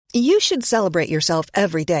You should celebrate yourself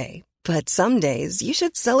every day, but some days you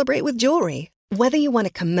should celebrate with jewelry. Whether you want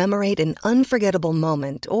to commemorate an unforgettable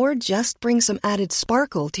moment or just bring some added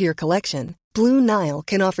sparkle to your collection, Blue Nile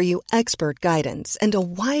can offer you expert guidance and a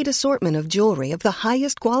wide assortment of jewelry of the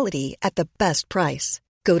highest quality at the best price.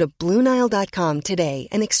 Go to BlueNile.com today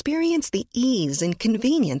and experience the ease and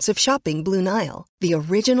convenience of shopping Blue Nile, the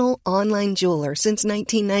original online jeweler since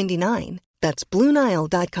 1999. That's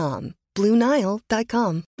BlueNile.com.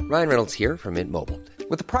 BlueNile.com. Ryan Reynolds here from Mint Mobile.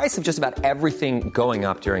 With the price of just about everything going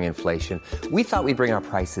up during inflation, we thought we'd bring our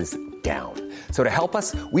prices down. So to help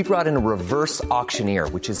us, we brought in a reverse auctioneer,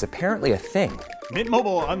 which is apparently a thing. Mint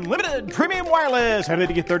Mobile Unlimited Premium Wireless. How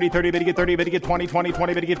to get 30, 30, bit to get 30, bit to get 20, 20,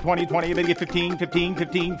 20, bit to get 20, 20, bit to get 15, 15,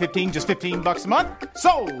 15, 15, just $15 a month?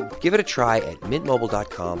 Sold! Give it a try at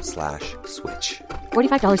mintmobile.com/switch.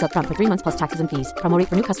 $45 up front for 3 months plus taxes and fees. Promo rate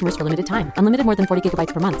for new customers for limited time. Unlimited more than 40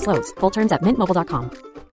 gigabytes per month. Slows full terms at mintmobile.com.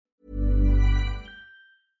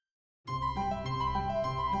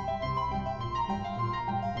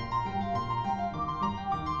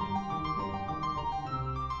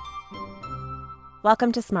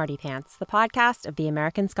 Welcome to Smarty Pants, the podcast of the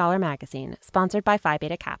American Scholar magazine, sponsored by Phi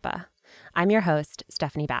Beta Kappa. I'm your host,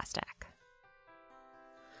 Stephanie Bastek.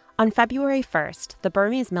 On February 1st, the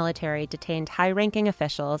Burmese military detained high-ranking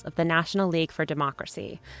officials of the National League for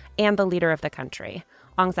Democracy and the leader of the country,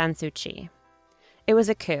 Aung San Suu Kyi. It was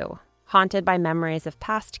a coup, haunted by memories of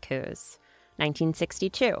past coups.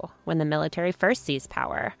 1962, when the military first seized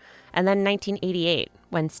power, and then 1988,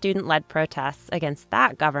 when student-led protests against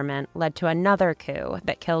that government led to another coup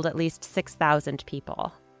that killed at least 6,000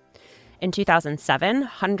 people. In 2007,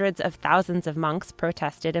 hundreds of thousands of monks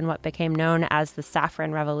protested in what became known as the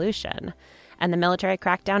Saffron Revolution, and the military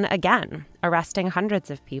cracked down again, arresting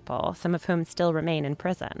hundreds of people, some of whom still remain in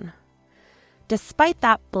prison. Despite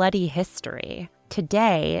that bloody history,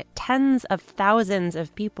 today, tens of thousands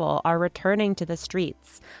of people are returning to the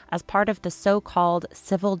streets as part of the so-called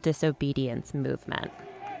civil disobedience movement.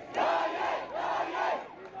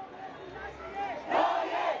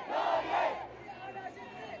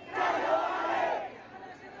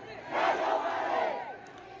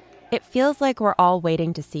 It feels like we're all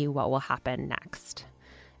waiting to see what will happen next.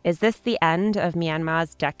 Is this the end of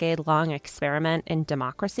Myanmar's decade-long experiment in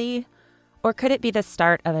democracy? Or could it be the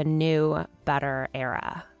start of a new, better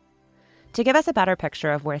era? To give us a better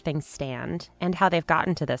picture of where things stand and how they've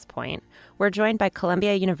gotten to this point, we're joined by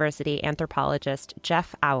Columbia University anthropologist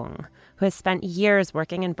Jeff Aung, who has spent years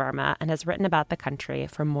working in Burma and has written about the country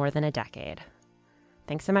for more than a decade.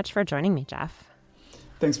 Thanks so much for joining me, Jeff.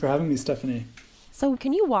 Thanks for having me, Stephanie. So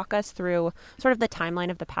can you walk us through sort of the timeline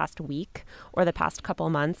of the past week or the past couple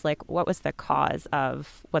months? Like, what was the cause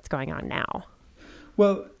of what's going on now?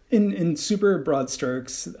 Well, in super broad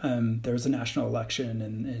strokes, there was a national election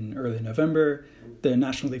in early November. The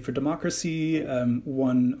National League for Democracy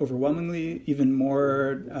won overwhelmingly, even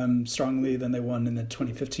more strongly than they won in the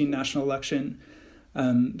 2015 national election.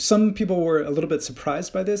 Some people were a little bit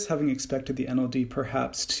surprised by this, having expected the NLD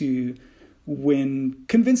perhaps to win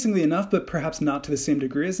convincingly enough, but perhaps not to the same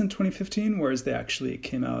degree as in 2015, whereas they actually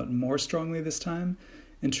came out more strongly this time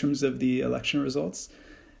in terms of the election results.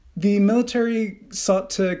 The military sought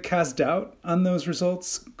to cast doubt on those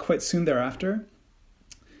results quite soon thereafter,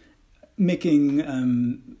 making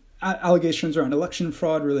allegations around election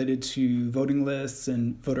fraud related to voting lists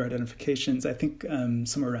and voter identifications. I think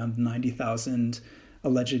somewhere around 90,000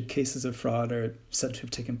 alleged cases of fraud are said to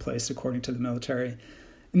have taken place, according to the military.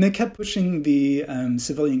 And they kept pushing the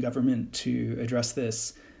civilian government to address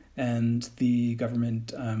this, and the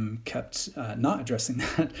government kept not addressing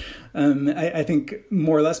that. I think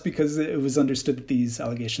more or less because it was understood that these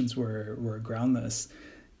allegations were groundless.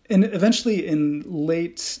 And eventually, in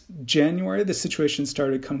late January, the situation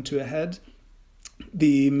started coming to a head.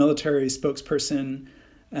 The military spokesperson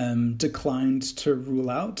declined to rule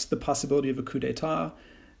out the possibility of a coup d'etat.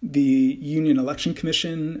 The Union Election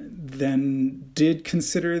Commission then did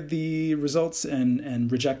consider the results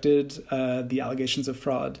and rejected the allegations of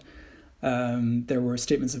fraud. There were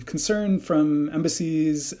statements of concern from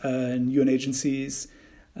embassies and UN agencies.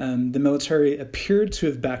 The military appeared to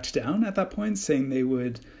have backed down at that point, saying they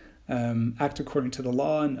would act according to the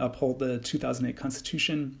law and uphold the 2008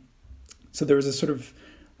 Constitution. So there was a sort of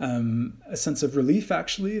a sense of relief,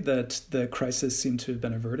 actually, that the crisis seemed to have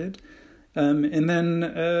been averted. And then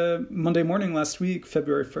Monday morning last week,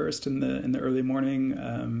 February 1st, in the early morning,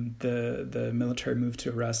 the military moved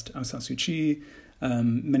to arrest Aung San Suu Kyi,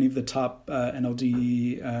 many of the top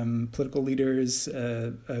NLD political leaders,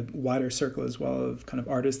 a wider circle as well of kind of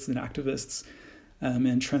artists and activists,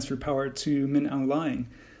 and transferred power to Min Aung Hlaing.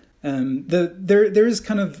 There is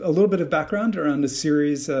kind of a little bit of background around a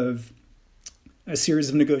series of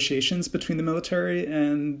negotiations between the military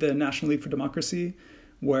and the National League for Democracy,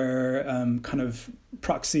 where kind of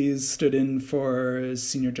proxies stood in for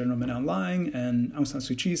Senior General Min Aung Hlaing, and Aung San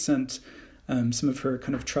Suu Kyi sent some of her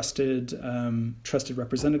kind of trusted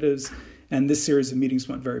representatives. And this series of meetings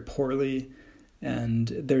went very poorly. And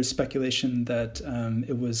there's speculation that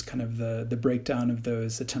it was kind of the breakdown of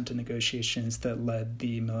those attempted negotiations that led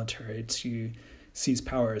the military to seize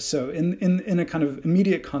power. So in a kind of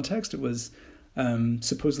immediate context, it was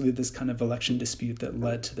supposedly this kind of election dispute that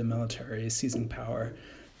led to the military seizing power.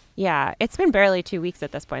 Yeah, it's been barely 2 weeks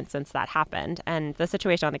at this point since that happened, and the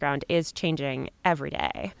situation on the ground is changing every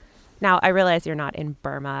day. Now, I realize you're not in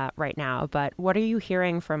Burma right now, but what are you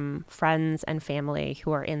hearing from friends and family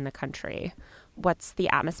who are in the country? What's the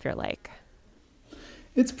atmosphere like?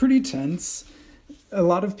 It's pretty tense. A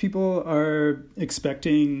lot of people are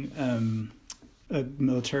expecting a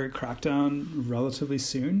military crackdown relatively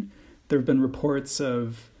soon. There have been reports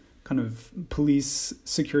of kind of police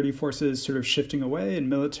security forces sort of shifting away and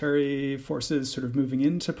military forces sort of moving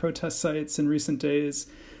into protest sites in recent days.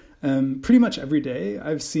 Pretty much every day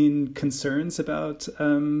I've seen concerns about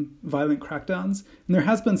violent crackdowns, and there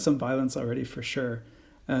has been some violence already for sure.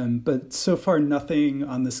 But so far, nothing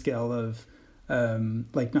on the scale of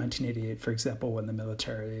like 1988, for example, when the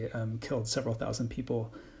military killed several thousand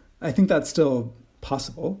people. I think that's still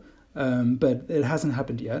possible, but it hasn't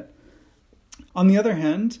happened yet. On the other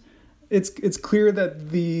hand, it's clear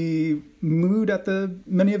that the mood at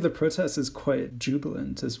many of the protests is quite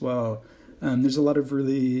jubilant as well. There's a lot of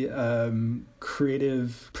really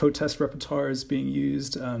creative protest repertoires being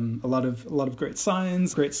used, a lot of great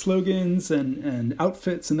signs, great slogans, and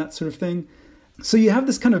outfits and that sort of thing. So you have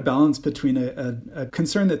this kind of balance between a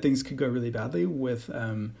concern that things could go really badly with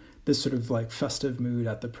this sort of like festive mood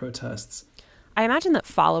at the protests. I imagine that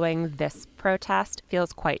following this protest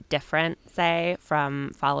feels quite different, say,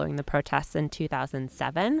 from following the protests in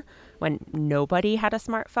 2007 when nobody had a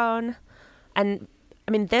smartphone. And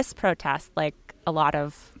I mean, this protest, like a lot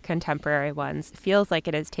of contemporary ones, feels like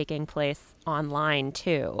it is taking place online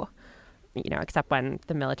too, except when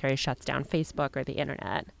the military shuts down Facebook or the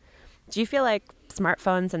internet. Do you feel like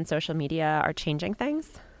smartphones and social media are changing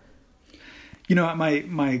things?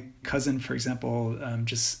 My cousin, for example,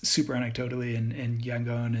 just super anecdotally in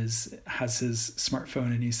Yangon has his smartphone,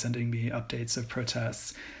 and he's sending me updates of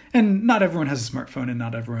protests. And not everyone has a smartphone, and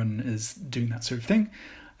not everyone is doing that sort of thing.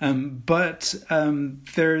 But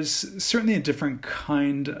there's certainly a different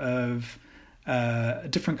kind of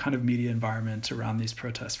media environment around these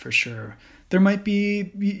protests for sure. There might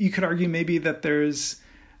be, you could argue maybe that there's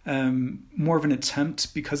more of an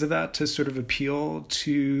attempt because of that to sort of appeal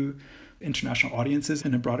to international audiences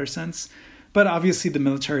in a broader sense. But obviously the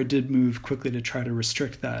military did move quickly to try to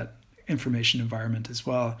restrict that information environment as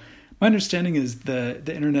well. My understanding is the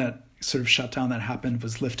internet sort of shutdown that happened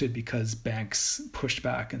was lifted because banks pushed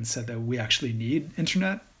back and said that we actually need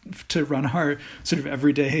internet to run our sort of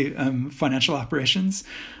everyday financial operations.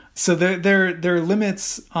 So there are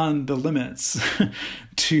limits on the limits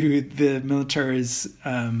to the military's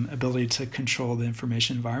ability to control the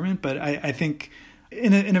information environment. But I think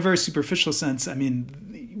in a very superficial sense, I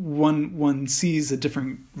mean, one sees a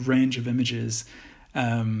different range of images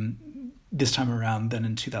this time around than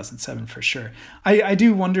in 2007 for sure. I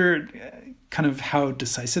do wonder kind of how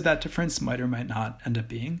decisive that difference might or might not end up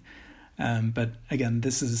being. But again,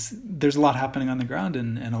 there's a lot happening on the ground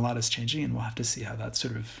and a lot is changing, and we'll have to see how that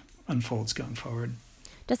sort of unfolds going forward.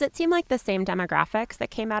 Does it seem like the same demographics that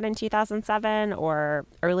came out in 2007 or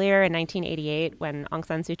earlier in 1988 when Aung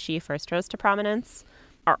San Suu Kyi first rose to prominence?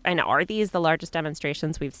 Are these the largest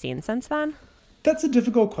demonstrations we've seen since then? That's a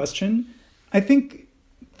difficult question. I think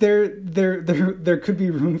there could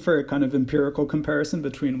be room for a kind of empirical comparison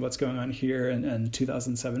between what's going on here and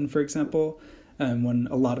 2007, for example, when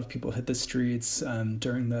a lot of people hit the streets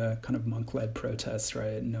during the kind of monk-led protests,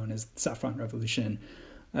 right, known as Saffron Revolution.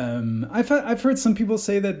 I've heard some people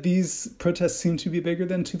say that these protests seem to be bigger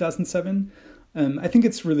than 2007. I think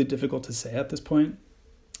it's really difficult to say at this point.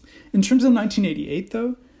 In terms of 1988,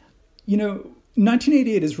 though,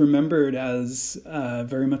 1988 is remembered as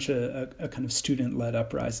very much a kind of student-led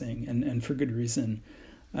uprising, and for good reason.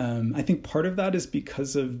 I think part of that is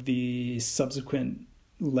because of the subsequent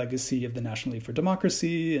legacy of the National League for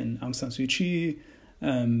Democracy and Aung San Suu Kyi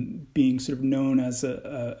being sort of known as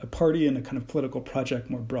a party and a kind of political project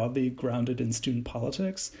more broadly grounded in student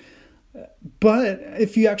politics. But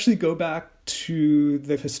if you actually go back to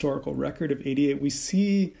the historical record of 88, we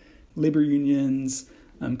see labor unions,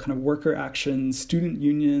 kind of worker action, student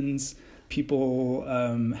unions, people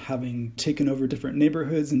having taken over different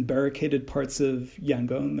neighborhoods and barricaded parts of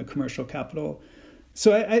Yangon, the commercial capital.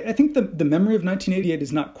 So I think the memory of 1988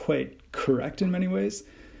 is not quite correct in many ways.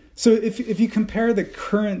 So if you compare the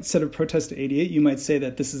current set of protests to 88, you might say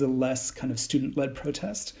that this is a less kind of student-led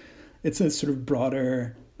protest. It's a sort of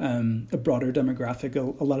broader demographic.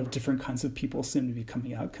 A lot of different kinds of people seem to be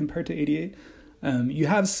coming out compared to 88. You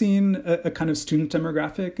have seen a kind of student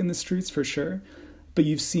demographic in the streets for sure, but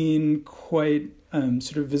you've seen quite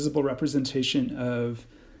sort of visible representation of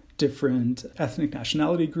different ethnic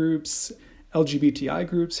nationality groups, LGBTI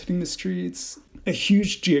groups hitting the streets, a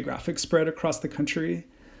huge geographic spread across the country.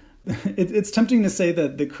 It's tempting to say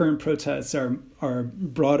that the current protests are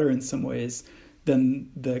broader in some ways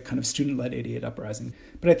than the kind of student-led 88 uprising.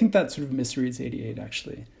 But I think that sort of misreads 88,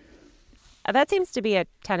 actually. That seems to be a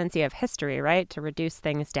tendency of history, right? To reduce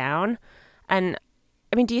things down. And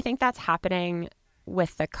I mean, do you think that's happening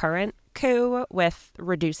with the current coup, with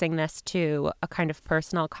reducing this to a kind of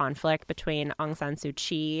personal conflict between Aung San Suu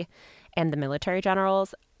Kyi and the military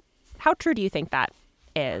generals? How true do you think that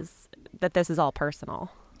is, that this is all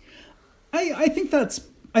personal? I think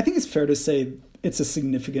it's fair to say it's a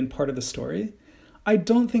significant part of the story. I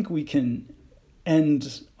don't think we can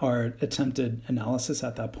end our attempted analysis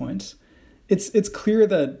at that point. It's clear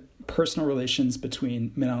that personal relations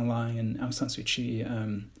between Min Aung Hlaing and Aung San Suu Kyi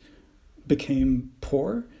became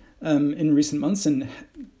poor in recent months, and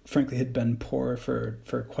frankly had been poor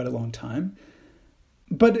for quite a long time.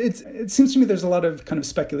 But it seems to me there's a lot of kind of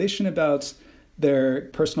speculation about their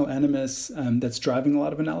personal animus that's driving a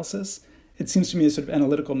lot of analysis. It seems to me a sort of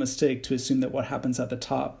analytical mistake to assume that what happens at the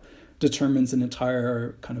top determines an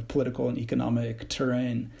entire kind of political and economic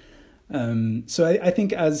terrain. So I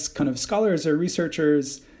think as kind of scholars or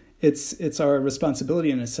researchers, it's our responsibility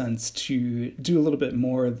in a sense to do a little bit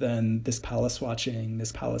more than this palace watching,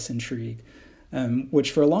 this palace intrigue,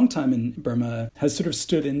 which for a long time in Burma has sort of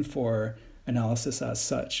stood in for analysis as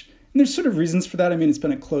such. And there's sort of reasons for that. I mean, it's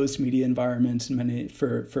been a closed media environment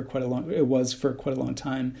for quite a long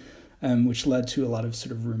time, which led to a lot of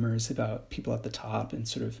sort of rumors about people at the top and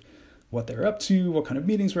sort of what they're up to, what kind of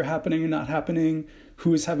meetings were happening and not happening, who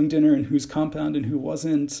was having dinner in whose compound and who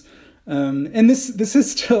wasn't. And this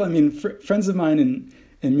is still, I mean, friends of mine in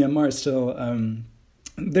Myanmar still,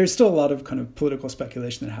 there's still a lot of kind of political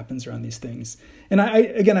speculation that happens around these things. And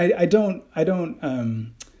I don't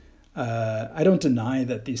deny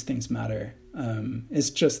that these things matter. It's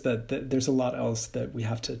just that there's a lot else that we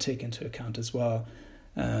have to take into account as well.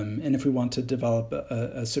 And if we want to develop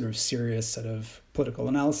a sort of serious set of political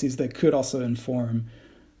analyses that could also inform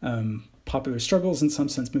popular struggles in some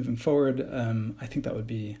sense moving forward, I think that would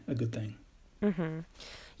be a good thing. Mm-hmm.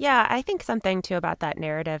 Yeah, I think something too about that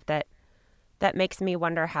narrative that makes me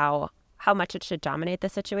wonder how much it should dominate the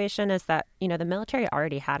situation is that, you know, the military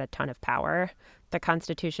already had a ton of power. The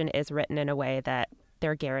Constitution is written in a way that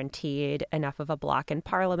they're guaranteed enough of a block in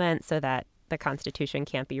Parliament so that the Constitution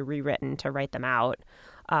can't be rewritten to write them out.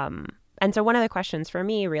 And so one of the questions for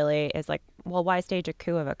me really is like, well, why stage a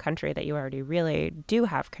coup of a country that you already really do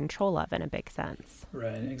have control of in a big sense?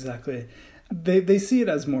 Right, exactly. They see it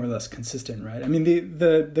as more or less consistent, right? I mean,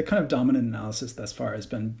 the kind of dominant analysis thus far has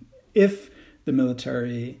been if the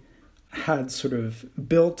military had sort of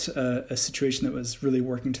built a situation that was really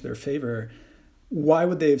working to their favor, why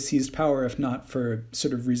would they have seized power if not for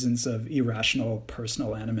sort of reasons of irrational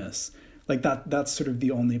personal animus? Like that's sort of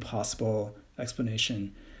the only possible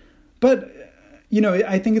explanation. But, you know,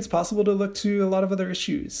 I think it's possible to look to a lot of other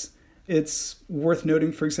issues. It's worth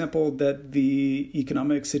noting, for example, that the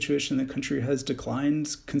economic situation in the country has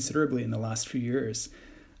declined considerably in the last few years.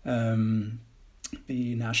 The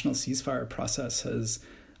national ceasefire process has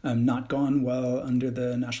not gone well under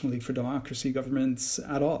the National League for Democracy governments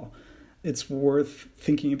at all. It's worth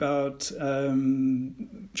thinking about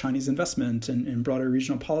Chinese investment in broader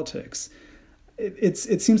regional politics.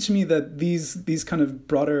 It seems to me that these kind of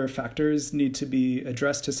broader factors need to be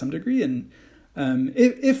addressed to some degree, and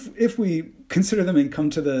if we consider them and come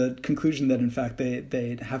to the conclusion that in fact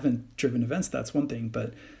they haven't driven events, that's one thing.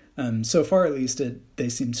 But so far, at least, they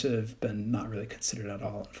seem to have been not really considered at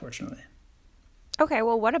all, unfortunately. Okay,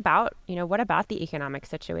 well, what about the economic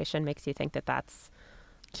situation makes you think that that's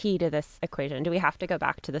key to this equation? Do we have to go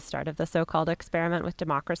back to the start of the so-called experiment with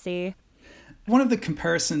democracy? One of the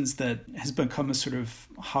comparisons that has become a sort of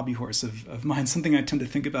hobby horse of mine, something I tend to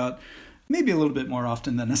think about maybe a little bit more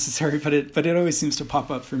often than necessary, but it always seems to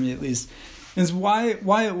pop up for me at least, is why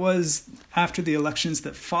it was after the elections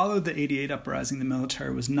that followed the 88 uprising, the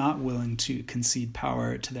military was not willing to concede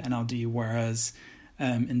power to the NLD, whereas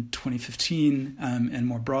in 2015 and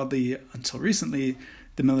more broadly until recently,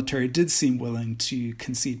 the military did seem willing to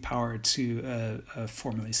concede power to a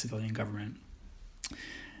formerly civilian government.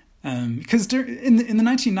 Because in the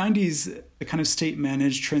 1990s, the kind of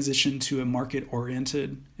state-managed transition to a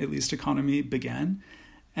market-oriented, at least, economy began.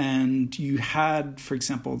 And you had, for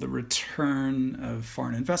example, the return of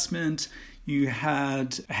foreign investment. You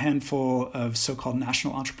had a handful of so-called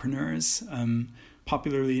national entrepreneurs,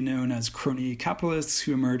 popularly known as crony capitalists,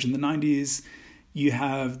 who emerged in the 90s. You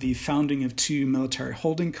have the founding of 2 military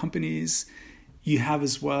holding companies. You have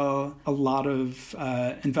as well a lot of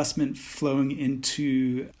investment flowing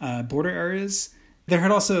into border areas. There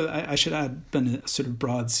had also, I should add, been a sort of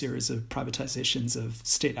broad series of privatizations of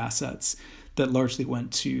state assets that largely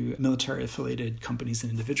went to military-affiliated companies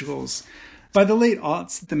and individuals. By the late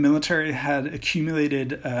aughts, the military had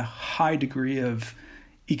accumulated a high degree of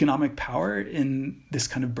economic power in this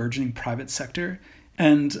kind of burgeoning private sector.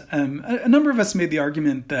 And a number of us made the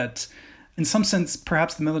argument that, in some sense,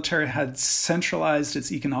 perhaps the military had centralized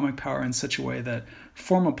its economic power in such a way that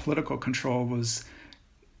formal political control was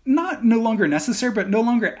no longer necessary, but no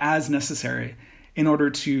longer as necessary in order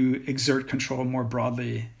to exert control more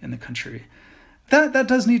broadly in the country. That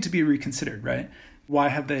does need to be reconsidered, right? Why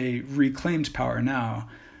have they reclaimed power now?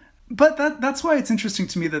 But that's why it's interesting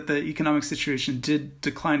to me that the economic situation did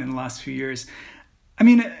decline in the last few years. I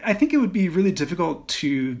mean, I think it would be really difficult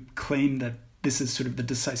to claim that this is sort of the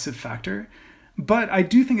decisive factor. But I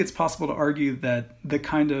do think it's possible to argue that the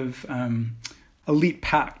kind of elite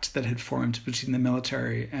pact that had formed between the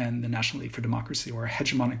military and the National League for Democracy, or a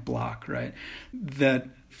hegemonic bloc, right? That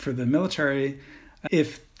for the military,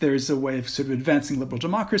 if there's a way of sort of advancing liberal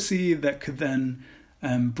democracy that could then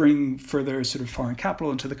bring further sort of foreign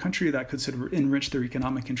capital into the country, that could sort of enrich their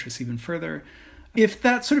economic interests even further. If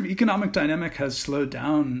that sort of economic dynamic has slowed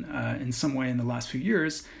down in some way in the last few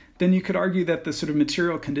years, then you could argue that the sort of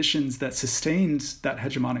material conditions that sustained that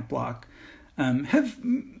hegemonic bloc have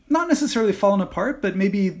not necessarily fallen apart, but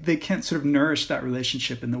maybe they can't sort of nourish that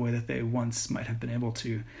relationship in the way that they once might have been able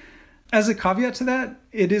to. As a caveat to that,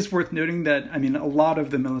 it is worth noting that, I mean, a lot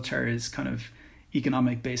of the military's kind of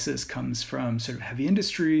economic basis comes from sort of heavy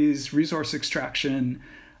industries, resource extraction,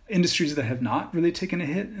 industries that have not really taken a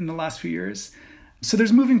hit in the last few years. So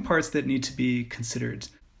there's moving parts that need to be considered.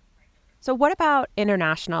 So what about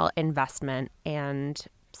international investment and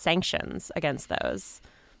sanctions against those?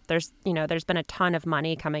 There's been a ton of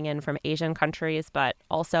money coming in from Asian countries, but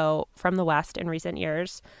also from the West in recent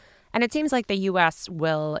years. And it seems like the U.S.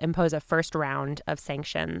 will impose a first round of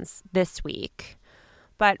sanctions this week.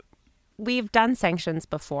 But we've done sanctions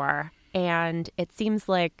before, and it seems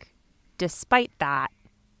like despite that,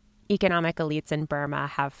 economic elites in Burma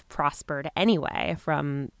have prospered anyway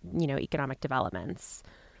from, economic developments.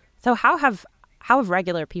 So how have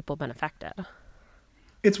regular people been affected?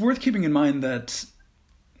 It's worth keeping in mind that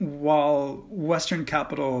while Western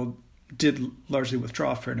capital did largely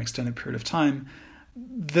withdraw for an extended period of time,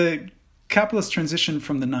 the capitalist transition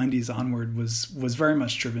from the 90s onward was very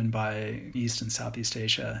much driven by East and Southeast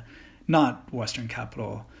Asia, not Western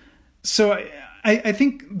capital. So I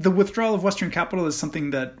think the withdrawal of Western capital is something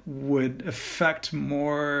that would affect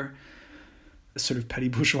more sort of petty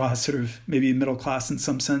bourgeois, sort of maybe middle class in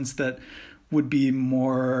some sense, that would be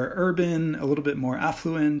more urban, a little bit more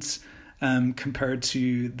affluent compared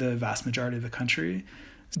to the vast majority of the country.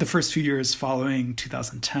 The first few years following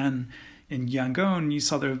 2010 in Yangon, you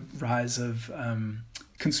saw the rise of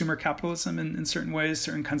consumer capitalism in certain ways,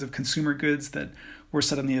 certain kinds of consumer goods that were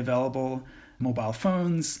suddenly available, mobile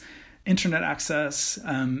phones, internet access.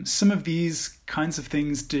 Some of these kinds of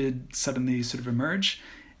things did suddenly sort of emerge.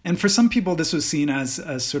 And for some people, this was seen as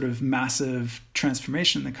a sort of massive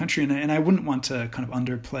transformation in the country. And I wouldn't want to kind of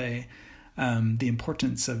underplay the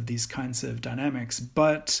importance of these kinds of dynamics.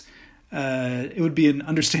 But it would be an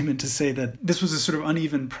understatement to say that this was a sort of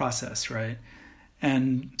uneven process, right?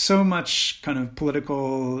 And so much kind of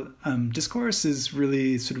political discourse is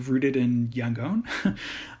really sort of rooted in Yangon.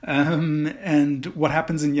 And what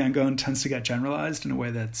happens in Yangon tends to get generalized in a way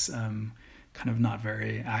that's kind of not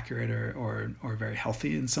very accurate or very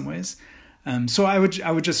healthy in some ways. So I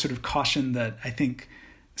would just sort of caution that I think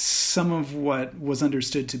some of what was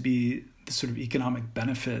understood to be the sort of economic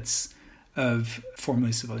benefits of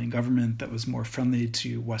formerly civilian government that was more friendly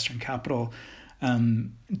to Western capital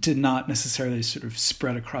did not necessarily sort of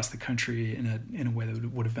spread across the country in a way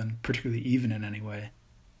that would have been particularly even in any way.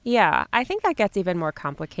 Yeah, I think that gets even more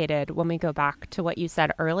complicated when we go back to what you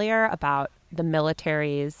said earlier about the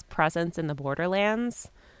military's presence in the borderlands.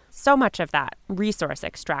 So much of that resource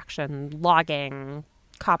extraction, logging,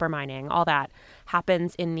 copper mining, all that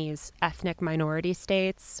happens in these ethnic minority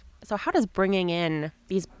states So how does bringing in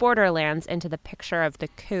these borderlands into the picture of the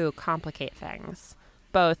coup complicate things,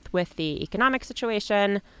 both with the economic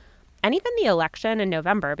situation and even the election in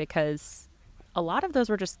November, because a lot of those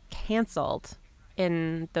were just canceled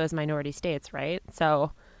in those minority states, right?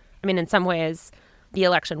 So, I mean, in some ways, the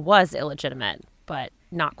election was illegitimate, but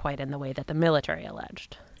not quite in the way that the military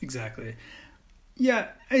alleged. Exactly. Yeah,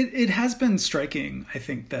 it has been striking, I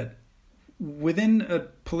think, that within a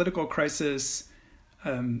political crisis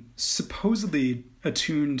supposedly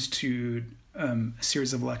attuned to a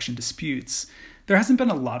series of election disputes, there hasn't been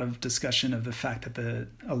a lot of discussion of the fact that the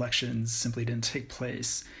elections simply didn't take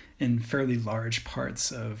place in fairly large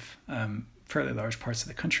parts of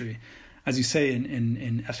the country. As you say,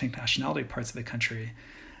 in ethnic nationality parts of the country.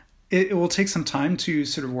 It will take some time to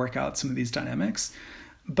sort of work out some of these dynamics.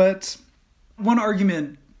 But one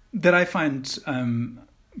argument that I find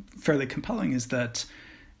fairly compelling is that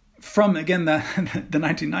from, again, the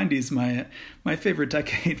 1990s, my favorite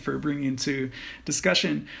decade for bringing into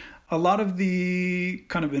discussion, a lot of the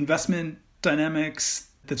kind of investment dynamics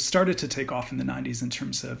that started to take off in the 90s in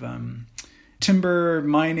terms of timber,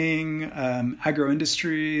 mining,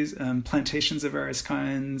 agro-industries, plantations of various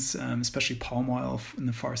kinds, especially palm oil in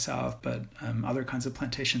the far south, but other kinds of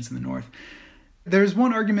plantations in the north. There's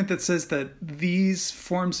one argument that says that these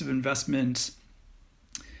forms of investment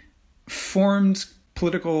formed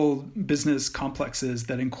political business complexes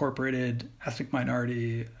that incorporated ethnic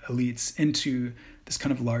minority elites into this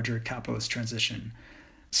kind of larger capitalist transition.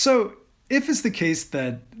 So if it's the case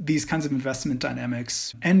that these kinds of investment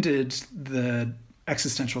dynamics ended the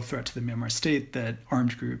existential threat to the Myanmar state that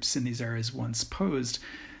armed groups in these areas once posed,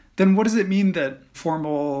 then what does it mean that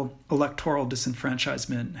formal electoral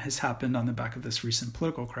disenfranchisement has happened on the back of this recent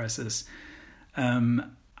political crisis?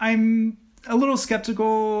 I'm a little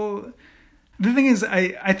skeptical. The thing is,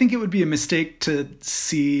 I think it would be a mistake to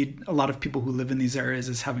see a lot of people who live in these areas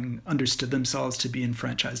as having understood themselves to be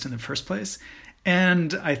enfranchised in the first place.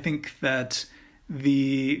 And I think that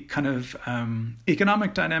the kind of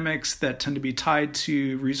economic dynamics that tend to be tied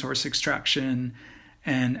to resource extraction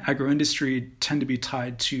and agro-industry tend to be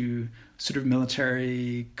tied to sort of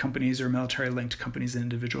military companies or military-linked companies and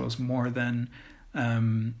individuals more than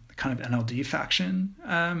kind of NLD faction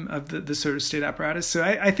of the sort of state apparatus. So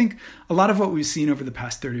I think a lot of what we've seen over the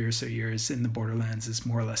past 30 or so years in the borderlands is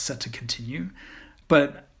more or less set to continue.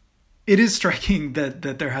 But it is striking that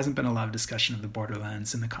there hasn't been a lot of discussion of the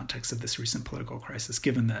borderlands in the context of this recent political crisis,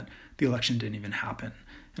 given that the election didn't even happen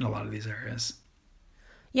in a lot of these areas.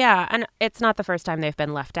 Yeah, and it's not the first time they've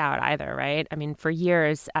been left out either, right? I mean, for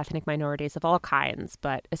years, ethnic minorities of all kinds,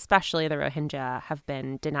 but especially the Rohingya, have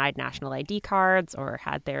been denied national ID cards or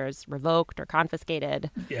had theirs revoked or confiscated.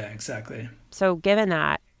 Yeah, exactly. So given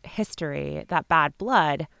that history, that bad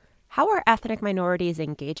blood, how are ethnic minorities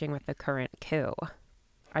engaging with the current coup?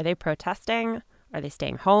 Are they protesting? Are they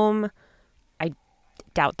staying home? I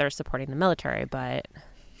doubt they're supporting the military, but...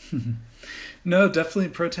 No, definitely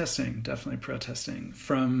protesting.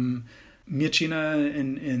 From Myitkyina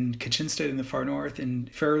in Kachin State in the far north, in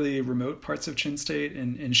fairly remote parts of Chin State,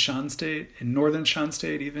 in Shan State, in northern Shan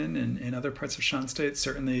State even, in other parts of Shan State,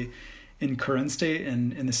 certainly in Karen State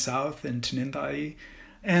and in the south, in Tanindai,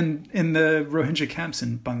 and in the Rohingya camps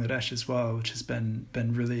in Bangladesh as well, which has been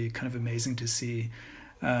really kind of amazing to see.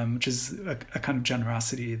 Which is a kind of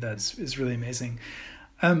generosity that is really amazing.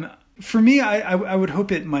 For me, I would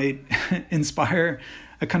hope it might inspire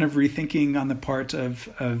a kind of rethinking on the part of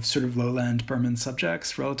sort of lowland Burman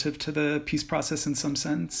subjects relative to the peace process in some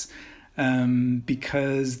sense,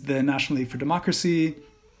 because the National League for Democracy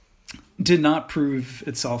did not prove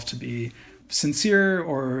itself to be sincere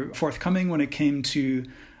or forthcoming when it came to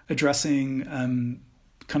addressing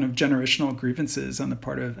kind of generational grievances on the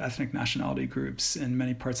part of ethnic nationality groups in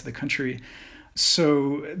many parts of the country.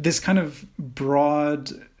 So this kind of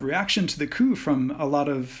broad reaction to the coup from a lot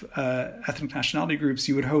of ethnic nationality groups,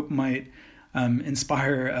 you would hope might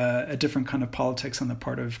inspire a different kind of politics on the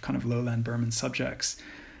part of kind of lowland Burman subjects.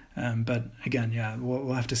 But again, yeah,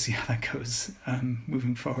 we'll have to see how that goes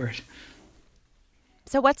moving forward.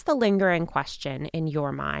 So what's the lingering question in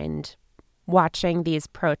your mind, watching these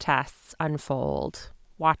protests unfold,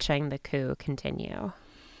 watching the coup continue?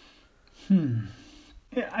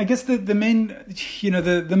 I guess the main,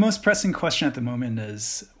 the most pressing question at the moment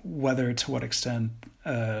is whether, to what extent,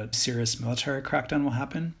 a serious military crackdown will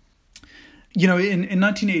happen. In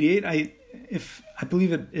 1988, I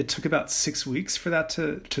believe it took about 6 weeks for that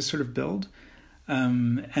to sort of build,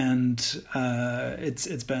 and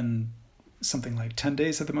it's been something like 10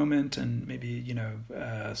 days at the moment, and maybe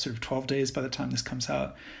sort of 12 days by the time this comes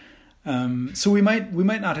out. So we might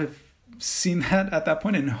not have seen that at that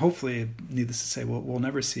point, and hopefully, needless to say, we'll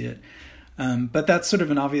never see it. But that's sort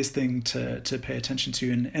of an obvious thing to pay attention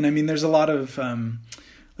to. And I mean, there's a lot of,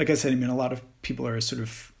 like I said, a lot of people are sort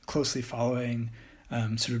of closely following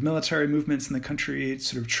sort of military movements in the country,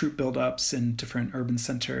 sort of troop buildups in different urban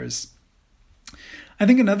centers. I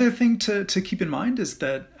think another thing to keep in mind is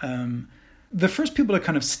that the first people to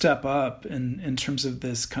kind of step up in terms of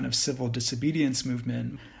this kind of civil disobedience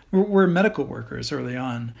movement were medical workers early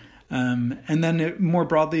on. And then more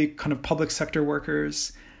broadly, kind of public sector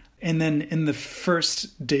workers. And then in the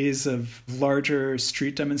first days of larger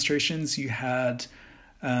street demonstrations, you had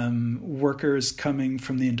workers coming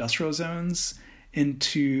from the industrial zones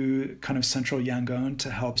into kind of central Yangon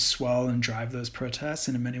to help swell and drive those protests,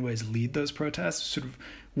 and in many ways lead those protests, sort of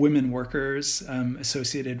women workers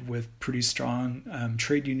associated with pretty strong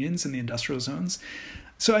trade unions in the industrial zones.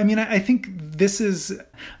 So, I mean, I think this is,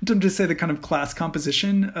 I'm tempted to say, the kind of class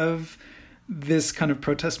composition of this kind of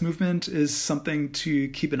protest movement is something to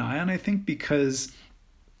keep an eye on, I think, because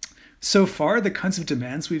so far the kinds of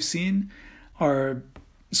demands we've seen are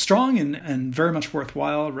strong and very much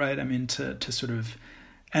worthwhile, right? I mean, to sort of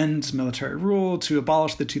end military rule, to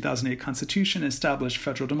abolish the 2008 Constitution, establish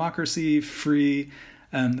federal democracy, free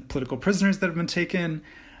the political prisoners that have been taken.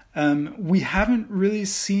 We haven't really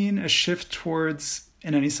seen a shift towards,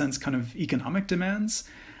 in any sense, kind of economic demands.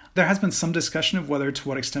 There has been some discussion of whether, to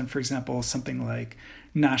what extent, for example, something like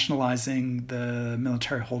nationalizing the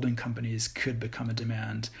military holding companies could become a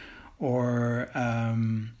demand, or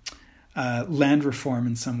land reform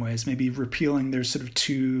in some ways, maybe repealing. There's sort of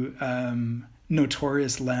two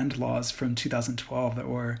notorious land laws from 2012 that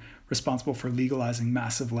were responsible for legalizing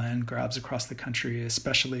massive land grabs across the country,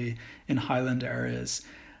 especially in highland areas.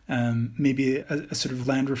 Maybe a sort of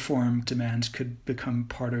land reform demand could become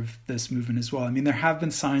part of this movement as well. I mean, there have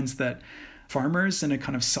been signs that farmers, in a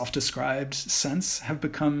kind of self-described sense, have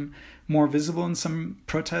become more visible in some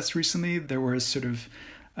protests recently. There were sort of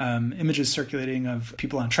images circulating of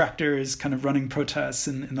people on tractors kind of running protests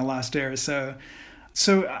in the last day or so.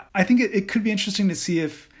 So I think it could be interesting to see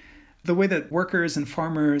if the way that workers and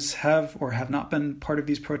farmers have or have not been part of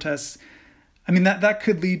these protests, I mean, that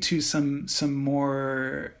could lead to some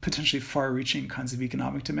more potentially far-reaching kinds of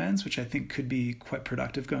economic demands, which I think could be quite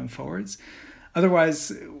productive going forwards.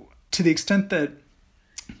 Otherwise, to the extent that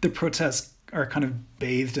the protests are kind of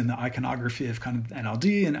bathed in the iconography of kind of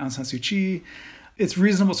NLD and Aung San Suu Kyi, it's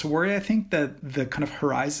reasonable to worry, I think, that the kind of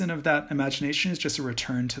horizon of that imagination is just a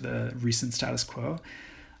return to the recent status quo,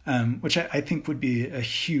 which I think would be a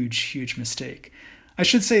huge, huge mistake. I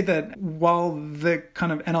should say that while the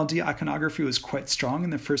kind of NLD iconography was quite strong in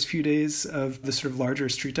the first few days of the sort of larger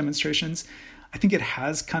street demonstrations, I think it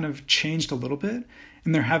has kind of changed a little bit.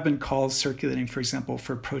 And there have been calls circulating, for example,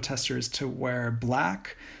 for protesters to wear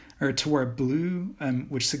black or to wear blue,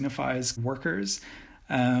 which signifies workers,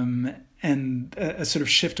 and a sort of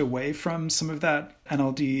shift away from some of that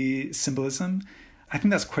NLD symbolism. I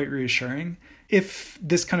think that's quite reassuring. If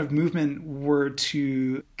this kind of movement were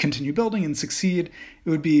to continue building and succeed, it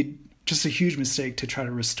would be just a huge mistake to try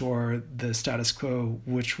to restore the status quo,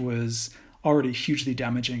 which was already hugely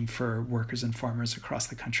damaging for workers and farmers across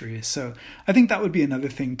the country. So I think that would be another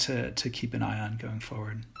thing to keep an eye on going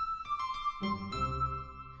forward.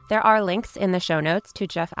 There are links in the show notes to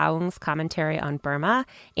Jeff Aung's commentary on Burma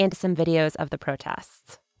and some videos of the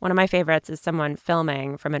protests. One of my favorites is someone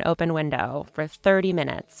filming from an open window for 30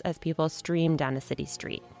 minutes as people stream down a city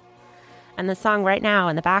street. And the song right now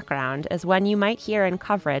in the background is one you might hear in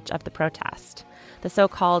coverage of the protest, the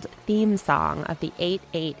so-called theme song of the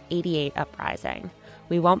 8888 uprising,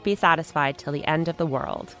 We Won't Be Satisfied Till the End of the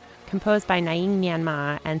World, composed by Naing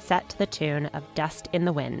Myanmar and set to the tune of Dust in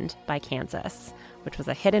the Wind by Kansas, which was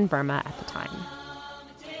a hit in Burma at the time.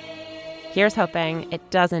 Here's hoping it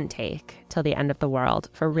doesn't take till the end of the world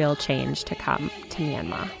for real change to come to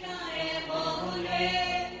Myanmar.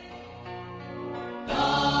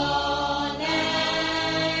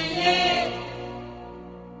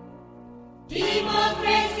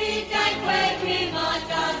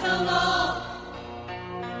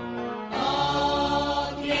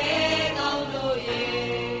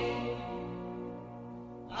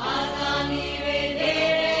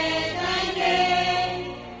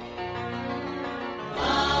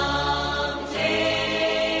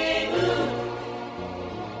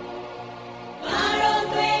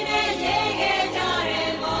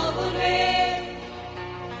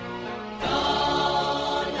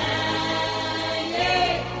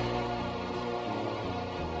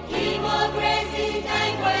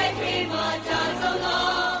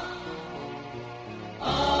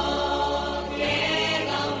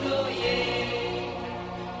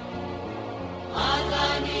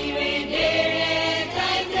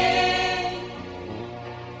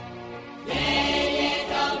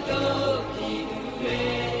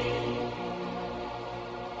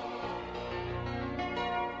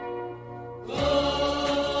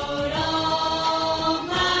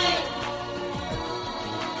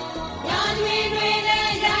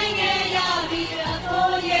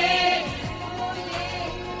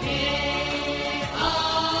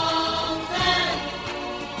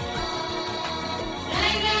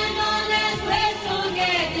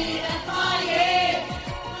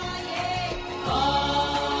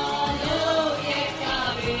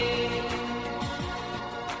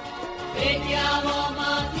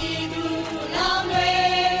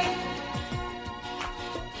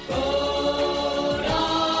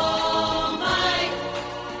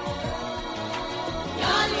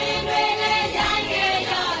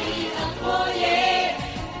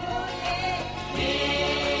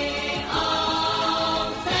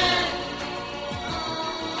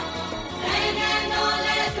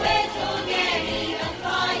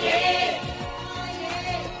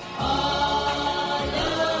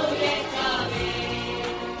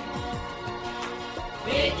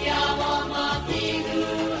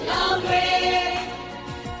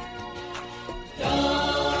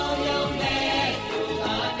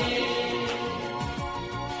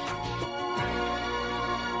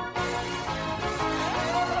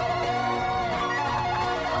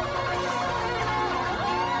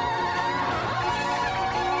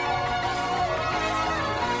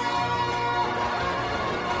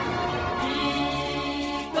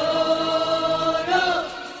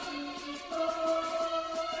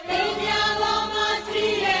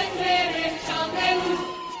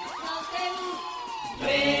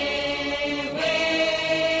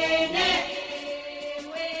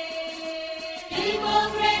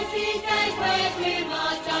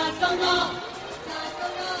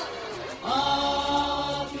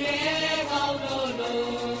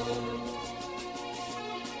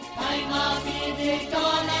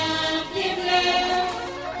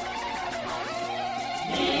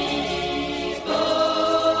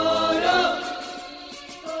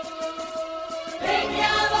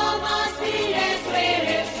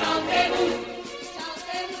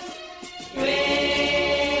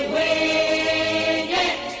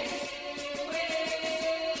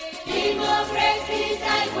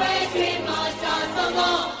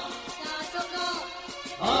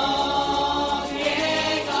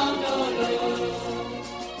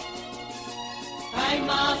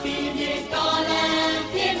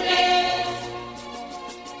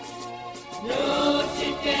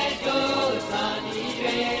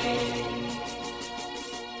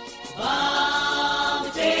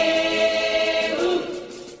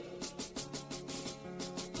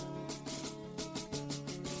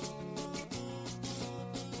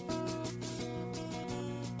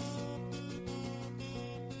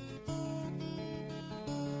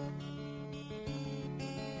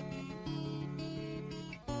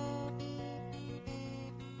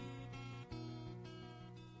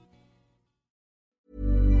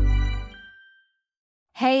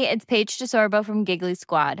 Hey, it's Paige DeSorbo from Giggly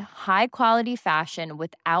Squad. High quality fashion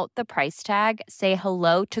without the price tag. Say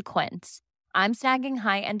hello to Quince. I'm snagging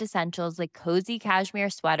high-end essentials like cozy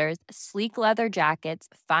cashmere sweaters, sleek leather jackets,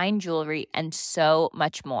 fine jewelry, and so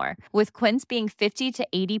much more. With Quince being 50 to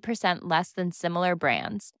 80% less than similar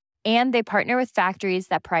brands. And they partner with factories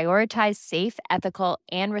that prioritize safe, ethical,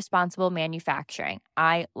 and responsible manufacturing.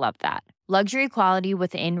 I love that. Luxury quality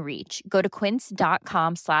within reach. Go to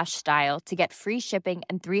quince.com/style to get free shipping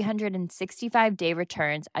and 365-day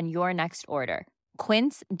returns on your next order.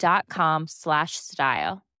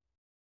 Quince.com/style.